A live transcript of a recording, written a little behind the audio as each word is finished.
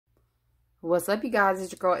What's up, you guys?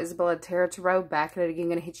 It's your girl Isabella Tarot, back at it again.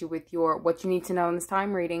 Gonna hit you with your what you need to know in this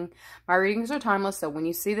time reading. My readings are timeless, so when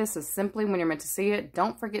you see this is simply when you're meant to see it.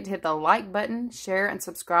 Don't forget to hit the like button, share, and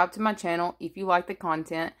subscribe to my channel if you like the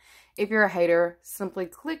content. If you're a hater, simply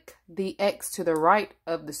click the X to the right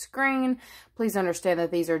of the screen. Please understand that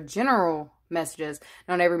these are general messages.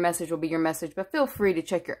 Not every message will be your message, but feel free to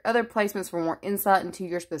check your other placements for more insight into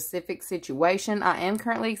your specific situation. I am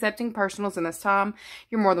currently accepting personals in this time.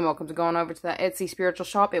 You're more than welcome to go on over to that Etsy spiritual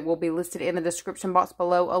shop. It will be listed in the description box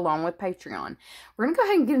below along with Patreon. We're going to go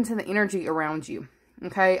ahead and get into the energy around you.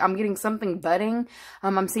 Okay, I'm getting something budding.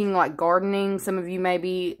 I'm seeing like gardening. Some of you may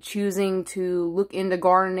be choosing to look into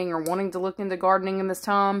gardening or wanting to look into gardening in this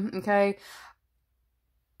time. Okay,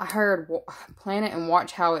 I heard plant it and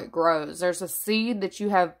watch how it grows. There's a seed that you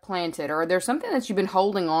have planted, or there's something that you've been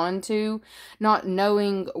holding on to, not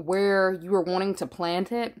knowing where you are wanting to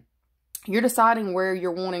plant it. You're deciding where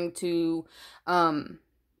you're wanting to,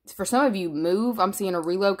 for some of you, move. I'm seeing a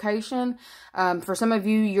relocation. For some of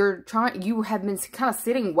you, you have been kind of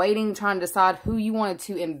sitting, waiting, trying to decide who you wanted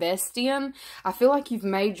to invest in. I feel like you've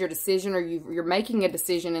made your decision, or you're making a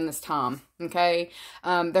decision in this time. Okay.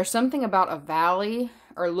 There's something about a valley,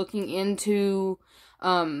 or looking into,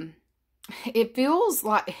 it feels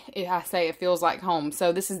like, I say it feels like home.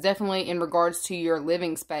 So this is definitely in regards to your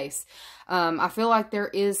living space. I feel like there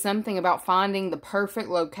is something about finding the perfect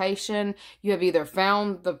location. You have either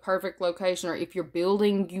found the perfect location, or if you're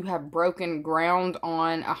building, you have broken ground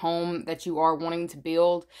on a home that you are wanting to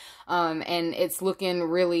build. And it's looking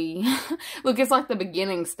really, look, it's like the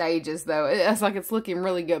beginning stages though. It's like it's looking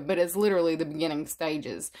really good, but it's literally the beginning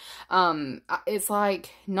stages. It's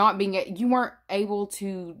like not being, you weren't able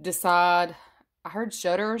to decide. I heard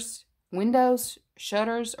shutters, windows,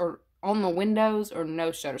 shutters, or on the windows, or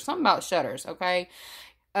no shutters. Something about shutters, okay?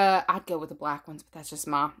 I'd go with the black ones, but that's just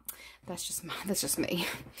me.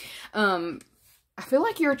 I feel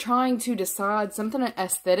like you're trying to decide something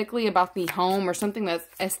aesthetically about the home, or something that's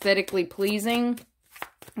aesthetically pleasing,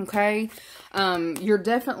 okay? You're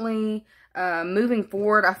definitely moving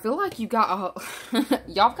forward. I feel like you got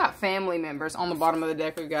y'all got family members on the bottom of the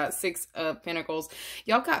deck. We've got 6 of Pentacles.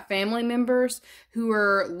 Y'all got family members who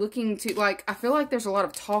are looking to, like, I feel like there's a lot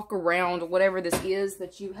of talk around whatever this is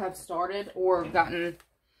that you have started or gotten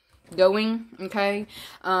going, okay?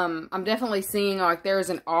 I'm definitely seeing like there's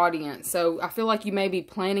an audience. So I feel like you may be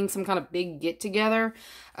planning some kind of big get together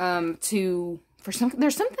there's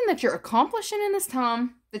something that you're accomplishing in this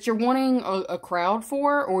time that you're wanting a crowd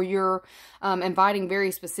for, or you're inviting very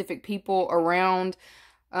specific people around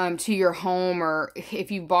to your home, or if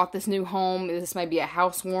you bought this new home, this may be a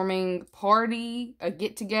housewarming party, a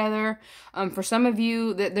get together. For some of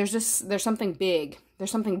you, there's something big. There's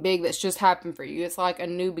something big that's just happened for you. It's like a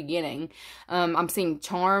new beginning. I'm seeing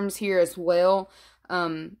charms here as well.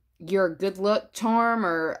 Your good luck charm,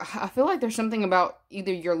 or I feel like there's something about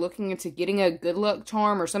either you're looking into getting a good luck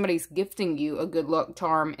charm, or somebody's gifting you a good luck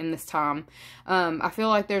charm in this time. I feel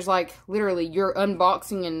like there's like literally you're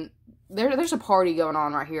unboxing, and there's a party going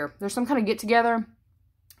on right here. There's some kind of get together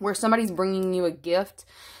where somebody's bringing you a gift.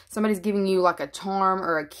 Somebody's giving you like a charm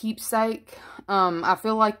or a keepsake. I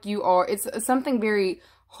feel like it's something very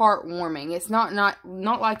heartwarming. It's not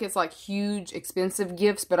like it's like huge expensive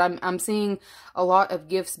gifts, but I'm seeing a lot of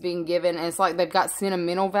gifts being given, and it's like they've got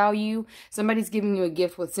sentimental value. Somebody's giving you a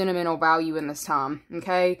gift with sentimental value in this time,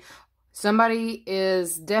 okay? Somebody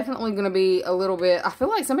is definitely going to be a little bit, I feel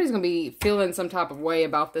like somebody's going to be feeling some type of way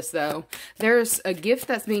about this though. There's a gift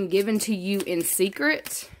that's being given to you in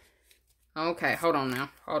secret. Okay, hold on now.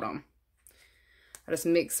 Hold on. I just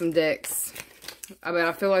mixed some decks.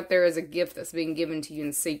 I feel like there is a gift that's being given to you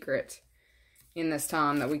in secret in this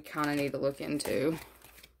time that we kind of need to look into.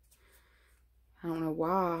 I don't know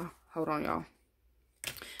why. Hold on, y'all.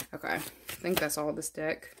 Okay, I think that's all this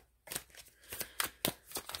deck.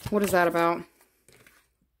 What is that about?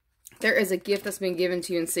 There is a gift that's been given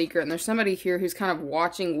to you in secret, and there's somebody here who's kind of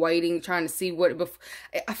watching, waiting, trying to see what...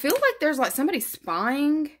 I feel like there's like somebody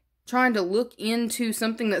spying, trying to look into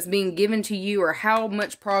something that's being given to you, or how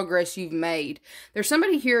much progress you've made. There's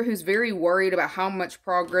somebody here who's very worried about how much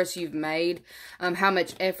progress you've made, how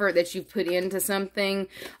much effort that you've put into something.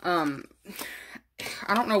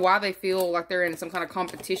 I don't know why they feel like they're in some kind of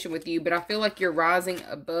competition with you, but I feel like you're rising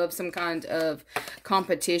above some kind of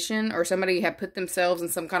competition, or somebody have put themselves in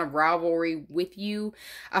some kind of rivalry with you.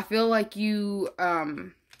 I feel like you,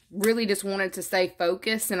 really just wanted to stay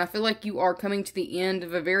focused, and I feel like you are coming to the end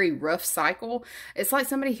of a very rough cycle. It's like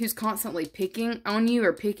somebody who's constantly picking on you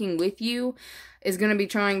or picking with you is going to be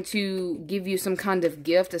trying to give you some kind of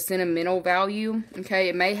gift, a sentimental value, okay?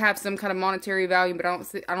 It may have some kind of monetary value, but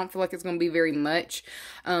I don't feel like it's going to be very much.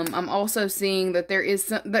 I'm also seeing that there is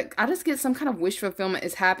some, that I just get some kind of wish fulfillment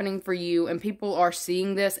is happening for you, and people are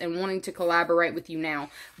seeing this and wanting to collaborate with you now.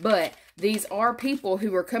 But these are people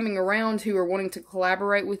who are coming around who are wanting to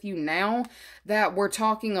collaborate with you now that were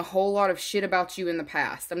talking a whole lot of shit about you in the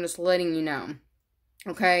past. I'm just letting you know.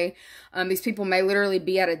 Okay, these people may literally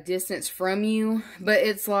be at a distance from you, but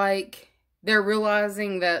it's like they're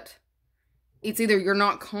realizing that it's either you're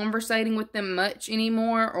not conversating with them much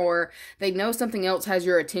anymore, or they know something else has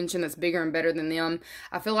your attention that's bigger and better than them.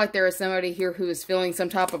 I feel like there is somebody here who is feeling some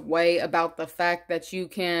type of way about the fact that you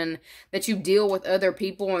deal with other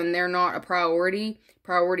people and they're not a priority.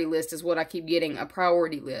 Priority list is what I keep getting, a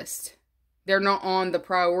priority list. They're not on the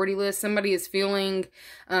priority list. Somebody is feeling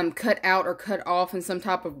cut out or cut off in some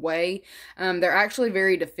type of way. They're actually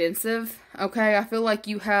very defensive, okay? I feel like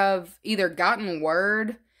you have either gotten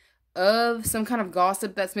word of some kind of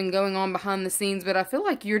gossip that's been going on behind the scenes, but I feel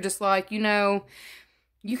like you're just like, you know,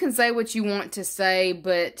 you can say what you want to say,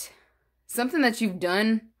 but something that you've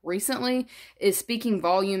done recently is speaking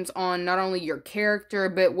volumes on not only your character,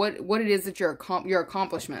 but what it is that your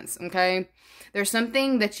accomplishments, okay? There's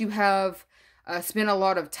something that you have spent a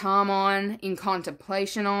lot of time on, in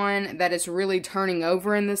contemplation on, that is really turning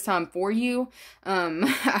over in this time for you. I'm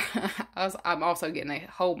also getting a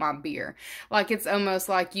hold my beer. Like, it's almost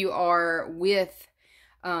like you are with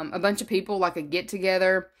a bunch of people, like a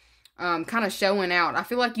get-together, kind of showing out. I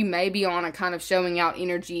feel like you may be on a kind of showing out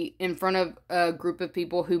energy in front of a group of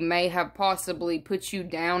people who may have possibly put you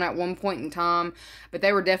down at one point in time, but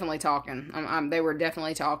they were definitely talking. They were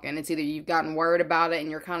definitely talking. It's either you've gotten word about it and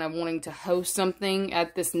you're kind of wanting to host something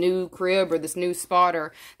at this new crib or this new spot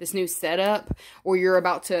or this new setup, or you're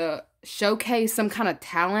about to showcase some kind of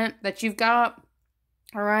talent that you've got.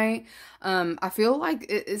 All right. I feel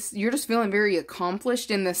like you're just feeling very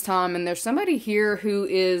accomplished in this time. And there's somebody here who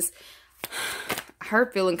is,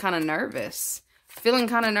 feeling kind of nervous. Feeling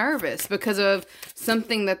kind of nervous because of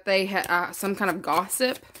something that they had, some kind of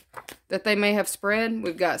gossip that they may have spread.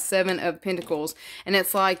 We've got 7 of Pentacles. And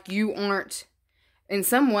it's like you aren't, in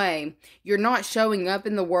some way, you're not showing up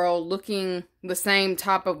in the world looking the same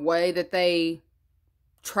type of way that they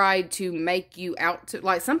tried to make you out to,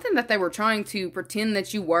 like something that they were trying to pretend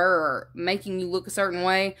that you were, or making you look a certain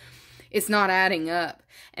way. It's not adding up,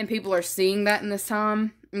 and people are seeing that in this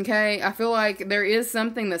time. Okay, I feel like there is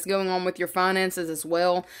something that's going on with your finances as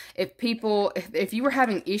well. If you were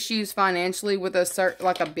having issues financially with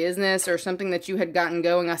a business or something that you had gotten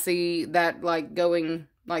going, I see that like going,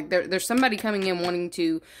 like there's somebody coming in wanting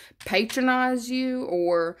to patronize you,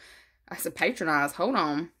 or I said patronize, hold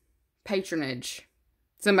on, patronage.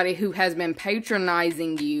 Somebody who has been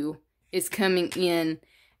patronizing you is coming in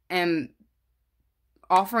and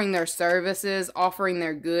offering their services, offering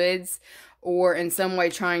their goods, or in some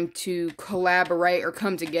way trying to collaborate or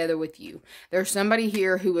come together with you. There's somebody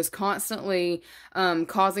here who is constantly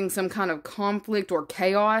causing some kind of conflict or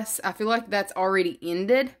chaos. I feel like that's already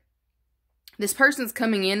ended. This person's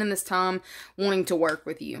coming in this time wanting to work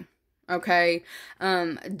with you. Okay,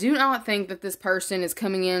 do not think that this person is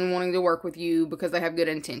coming in wanting to work with you because they have good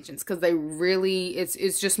intentions. Because they really,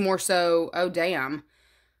 it's just more so, oh damn,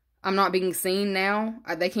 I'm not being seen now.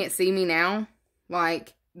 They can't see me now.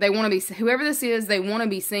 Like, they want to be, whoever this is, they want to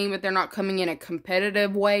be seen, but they're not coming in a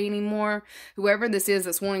competitive way anymore. Whoever this is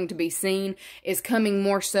that's wanting to be seen is coming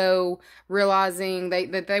more so realizing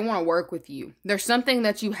that they want to work with you. There's something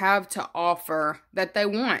that you have to offer that they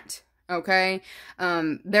want. Okay,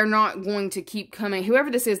 they're not going to keep coming. Whoever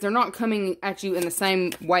this is, they're not coming at you in the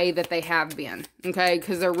same way that they have been. Okay,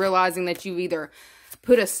 because they're realizing that you either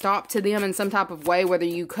put a stop to them in some type of way, whether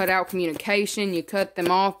you cut out communication, you cut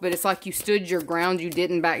them off, but it's like you stood your ground, you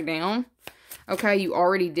didn't back down. Okay, you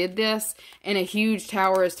already did this, and a huge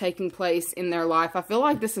tower is taking place in their life. I feel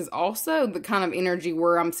like this is also the kind of energy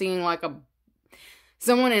where I'm seeing like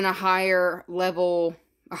someone in a higher level,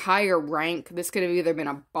 a higher rank. This could have either been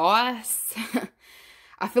a boss.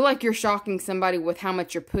 I feel like you're shocking somebody with how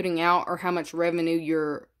much you're putting out or how much revenue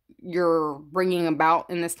you're bringing about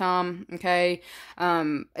in this time. Okay,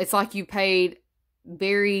 it's like you paid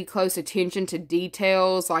very close attention to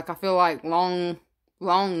details. Like, I feel like long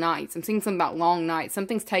nights. I'm seeing something about long nights.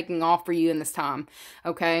 Something's taking off for you in this time.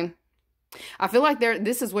 Okay, I feel like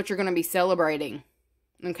this is what you're going to be celebrating.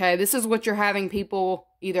 Okay, this is what you're having people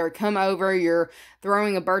either come over, you're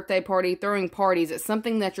throwing a birthday party, throwing parties. It's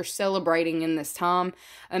something that you're celebrating in this time.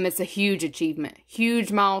 It's a huge achievement,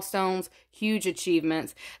 huge milestones, huge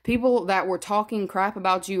achievements. People that were talking crap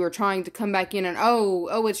about you are trying to come back in and,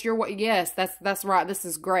 oh, it's your way. Yes, that's right. This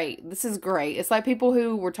is great. This is great. It's like people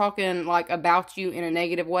who were talking like about you in a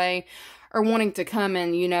negative way are wanting to come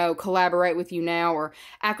and, you know, collaborate with you now or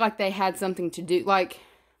act like they had something to do. Like,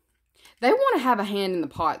 they want to have a hand in the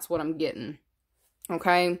pot's what I'm getting.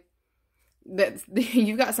 Okay?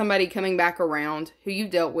 You've got somebody coming back around who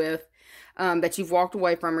you've dealt with, that you've walked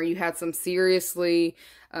away from, or you had some seriously,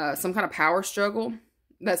 some kind of power struggle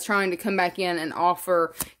that's trying to come back in and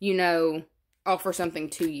offer, you know, offer something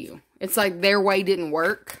to you. It's like their way didn't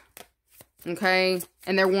work. Okay?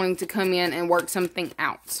 And they're wanting to come in and work something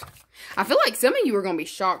out. I feel like some of you are going to be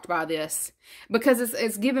shocked by this because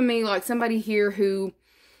it's giving me like somebody here who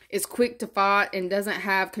is quick to fight and doesn't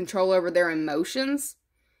have control over their emotions,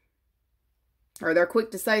 or they're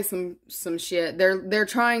quick to say some shit. They're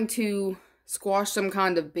trying to squash some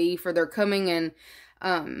kind of beef, or they're coming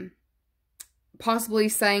and possibly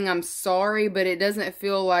saying I'm sorry, but it doesn't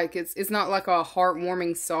feel like it's not like a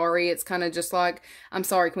heartwarming sorry. It's kind of just like, I'm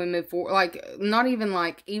sorry, can we move forward? Like, not even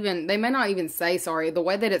like, even they may not even say sorry. The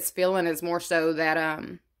way that it's feeling is more so that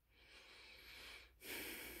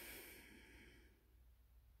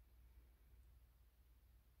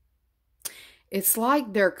it's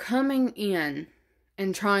like they're coming in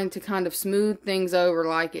and trying to kind of smooth things over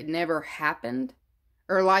like it never happened,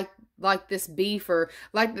 or like this beef, or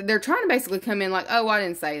like they're trying to basically come in like, oh, I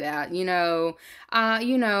didn't say that,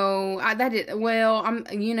 I'm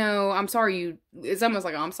sorry you, it's almost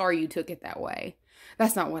like, I'm sorry you took it that way.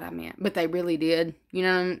 That's not what I meant, but they really did. You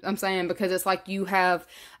know what I'm saying? Because it's like you have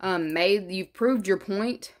you've proved your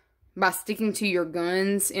point by sticking to your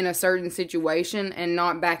guns in a certain situation and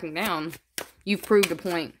not backing down. You've proved a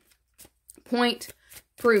point. Point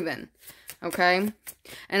proven. Okay?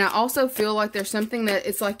 And I also feel like there's something that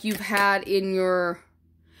it's like you've had in your...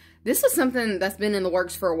 This is something that's been in the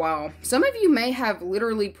works for a while. Some of you may have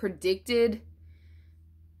literally predicted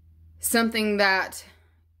something that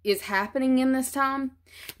is happening in this time.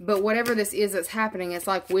 But whatever this is that's happening, it's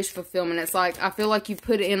like wish fulfillment. It's like, I feel like you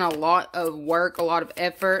put in a lot of work, a lot of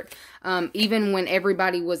effort, even when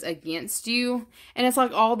everybody was against you. And it's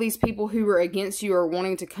like all these people who were against you are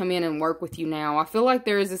wanting to come in and work with you now. I feel like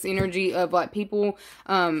there is this energy of like people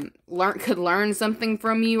could learn something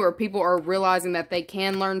from you, or people are realizing that they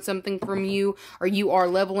can learn something from you, or you are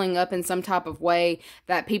leveling up in some type of way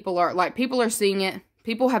that people are seeing it.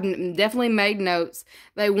 People have definitely made notes.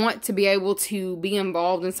 They want to be able to be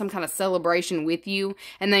involved in some kind of celebration with you.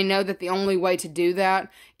 And they know that the only way to do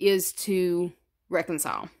that is to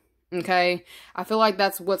reconcile. Okay? I feel like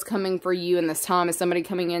that's what's coming for you in this time, is somebody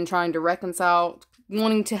coming in trying to reconcile,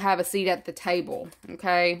 wanting to have a seat at the table.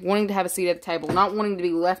 Okay? Wanting to have a seat at the table. Not wanting to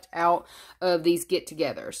be left out of these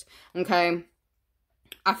get-togethers. Okay?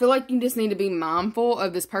 I feel like you just need to be mindful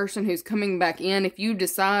of this person who's coming back in. If you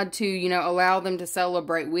decide to, you know, allow them to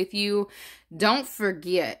celebrate with you, don't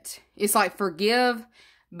forget. It's like forgive,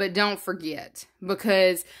 but don't forget.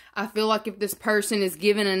 Because I feel like if this person is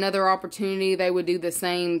given another opportunity, they would do the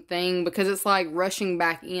same thing. Because it's like rushing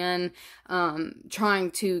back in,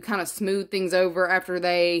 trying to kind of smooth things over after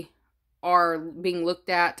they are being looked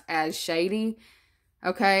at as shady.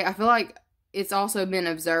 Okay, I feel like it's also been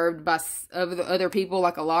observed by other people,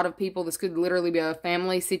 like a lot of people. This could literally be a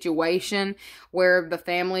family situation where the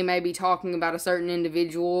family may be talking about a certain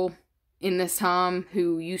individual in this time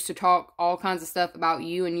who used to talk all kinds of stuff about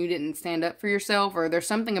you and you didn't stand up for yourself, or there's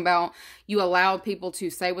something about you allowed people to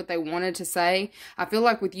say what they wanted to say. I feel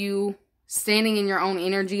like with you standing in your own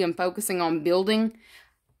energy and focusing on building,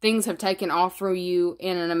 things have taken off for you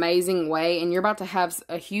in an amazing way, and you're about to have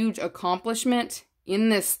a huge accomplishment in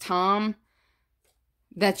this time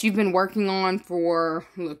that you've been working on for,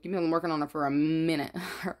 look, you've been working on it for a minute,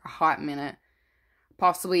 a hot minute,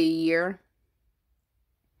 possibly a year.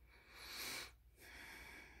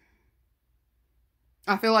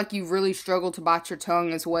 I feel like you've really struggled to bite your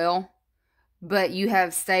tongue as well, but you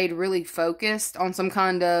have stayed really focused on some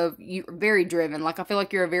kind of, you're very driven. Like, I feel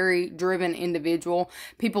like you're a very driven individual.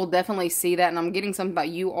 People definitely see that, and I'm getting something about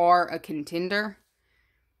you are a contender.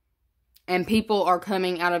 And people are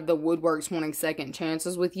coming out of the woodworks wanting second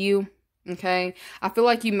chances with you. Okay? I feel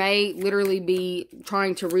like you may literally be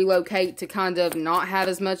trying to relocate to kind of not have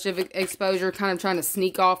as much of exposure. Kind of trying to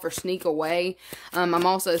sneak off or sneak away. I'm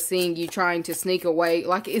also seeing you trying to sneak away.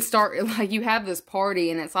 Like you have this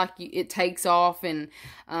party and it's like it takes off. And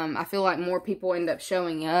I feel like more people end up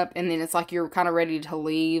showing up. And then it's like you're kind of ready to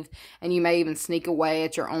leave. And you may even sneak away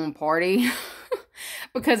at your own party.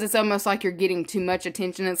 because it's almost like you're getting too much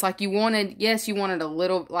attention. It's like you wanted, yes, you wanted a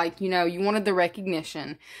little, like, you know, you wanted the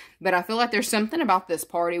recognition. But I feel like there's something about this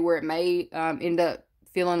party where it may end up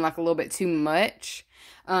feeling like a little bit too much.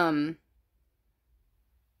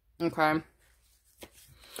 Okay.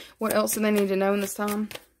 What else do they need to know in this time?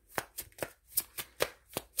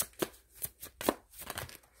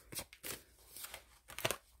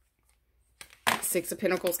 Six of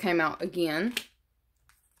Pentacles came out again.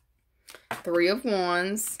 Three of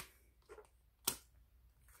Wands.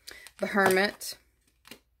 The Hermit.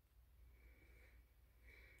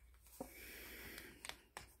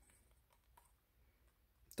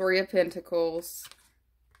 Three of Pentacles.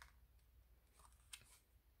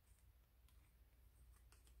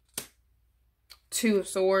 Two of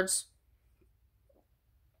Swords.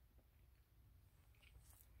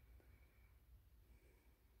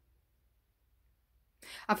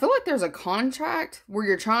 I feel like there's a contract where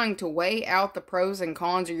you're trying to weigh out the pros and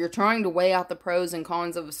cons, or you're trying to weigh out the pros and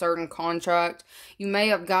cons of a certain contract. You may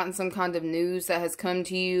have gotten some kind of news that has come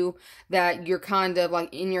to you that you're kind of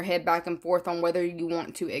like in your head back and forth on whether you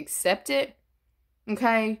want to accept it.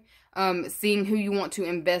 Okay? Seeing who you want to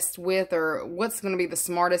invest with or what's going to be the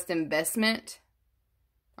smartest investment.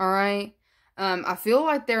 Alright? I feel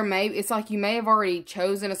like it's like you may have already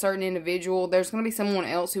chosen a certain individual. There's going to be someone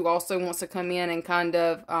else who also wants to come in and kind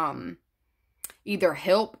of, either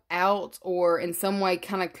help out or in some way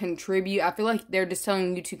kind of contribute. I feel like they're just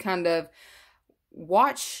telling you to kind of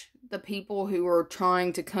watch the people who are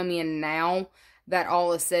trying to come in now that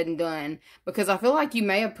all is said and done. Because I feel like you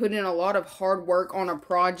may have put in a lot of hard work on a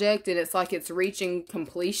project and it's like it's reaching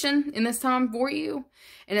completion in this time for you.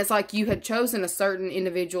 And it's like you had chosen a certain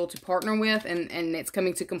individual to partner with and it's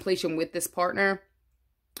coming to completion with this partner.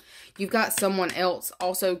 You've got someone else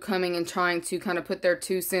also coming and trying to kind of put their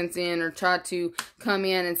 2 cents in or try to come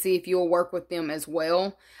in and see if you'll work with them as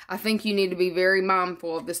well. I think you need to be very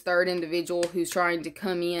mindful of this third individual who's trying to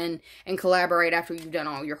come in and collaborate after you've done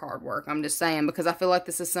all your hard work. I'm just saying, because I feel like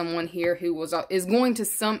this is someone here who is going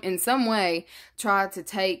to in some way try to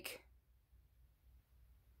take.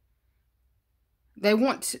 They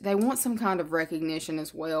want some kind of recognition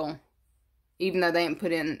as well. Even though they didn't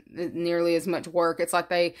put in nearly as much work. It's like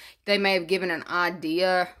they may have given an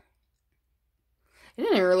idea. It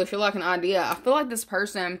didn't really feel like an idea. I feel like this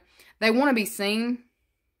person, they want to be seen.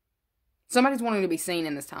 Somebody's wanting to be seen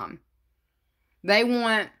in this time. They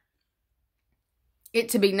want it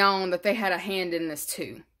to be known that they had a hand in this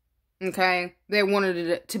too. Okay? They wanted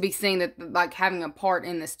it to be seen that, like, having a part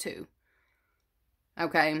in this too.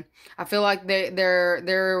 Okay, I feel like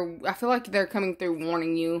I feel like they're coming through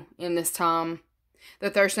warning you in this time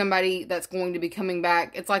that there's somebody that's going to be coming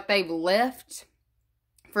back. It's like they've left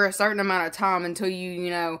for a certain amount of time until you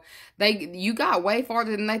got way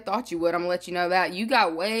farther than they thought you would. I'm gonna let you know that. You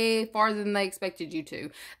got way farther than they expected you to.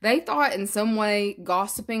 They thought in some way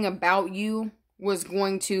gossiping about you was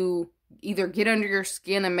going to either get under your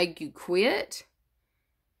skin and make you quit.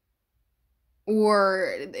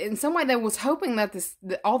 Or in some way they was hoping that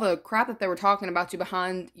all the crap that they were talking about you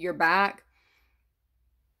behind your back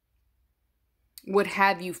would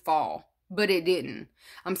have you fall. But it didn't.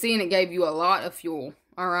 I'm seeing it gave you a lot of fuel.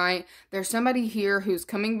 Alright? There's somebody here who's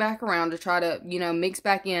coming back around to try to, mix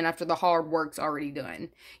back in after the hard work's already done.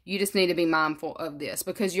 You just need to be mindful of this.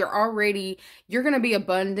 Because you're going to be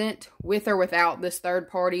abundant with or without this third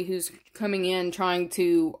party who's coming in trying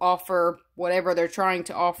to offer whatever they're trying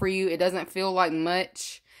to offer you. It doesn't feel like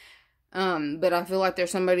much. But I feel like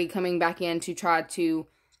there's somebody coming back in to try to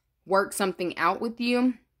work something out with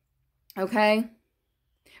you. Okay?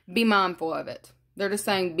 Be mindful of it. They're just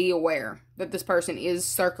saying be aware that this person is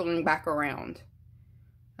circling back around.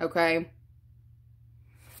 Okay?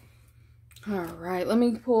 Alright, let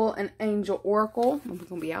me pull an angel oracle. We're going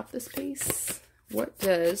to be out this piece. What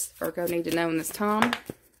does Virgo need to know in this time?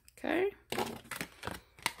 Okay.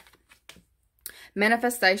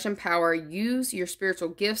 Manifestation power. Use your spiritual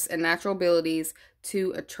gifts and natural abilities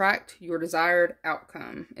to attract your desired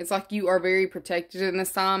outcome. It's like you are very protected in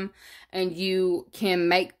this time and you can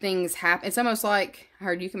make things happen. It's almost like, I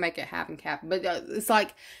heard you can make it happen, Cap, but it's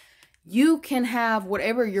like you can have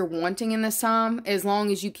whatever you're wanting in this time as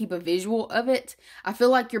long as you keep a visual of it. I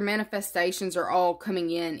feel like your manifestations are all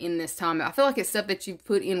coming in this time. I feel like it's stuff that you've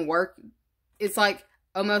put in work. It's like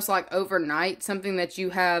almost like overnight, something that you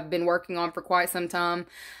have been working on for quite some time.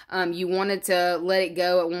 You wanted to let it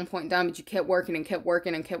go at one point in time, but you kept working and kept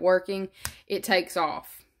working and kept working. It takes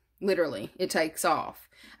off. Literally, it takes off.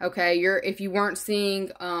 Okay, if you weren't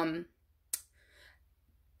seeing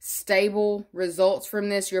stable results from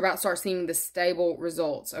this. You're about to start seeing the stable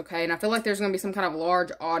results, okay? And I feel like there's going to be some kind of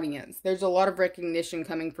large audience. There's a lot of recognition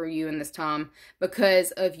coming for you in this time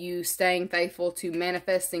because of you staying faithful to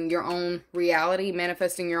manifesting your own reality,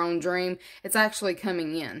 manifesting your own dream. It's actually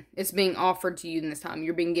coming in. It's being offered to you in this time.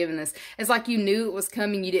 You're being given this. It's like you knew it was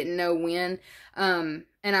coming. You didn't know when. And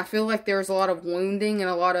I feel like there's a lot of wounding and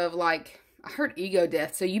a lot of, like, I heard ego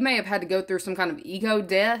death. So you may have had to go through some kind of ego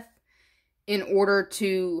death in order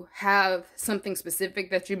to have something specific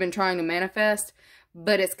that you've been trying to manifest,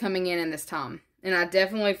 but it's coming in this time. And I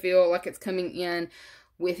definitely feel like it's coming in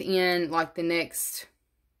within, like, the next,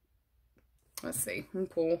 let's see, let me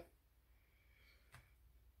pull.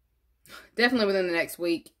 Definitely within the next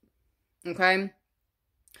week, okay?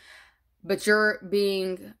 But you're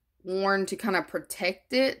being warned to kind of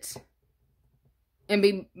protect it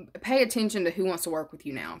and pay attention to who wants to work with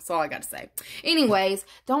you now. That's all I got to say. Anyways,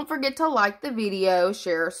 don't forget to like the video,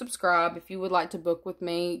 share, subscribe. If you would like to book with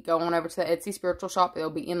me, go on over to the Etsy Spiritual Shop. It'll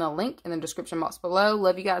be in the link in the description box below.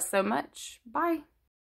 Love you guys so much. Bye.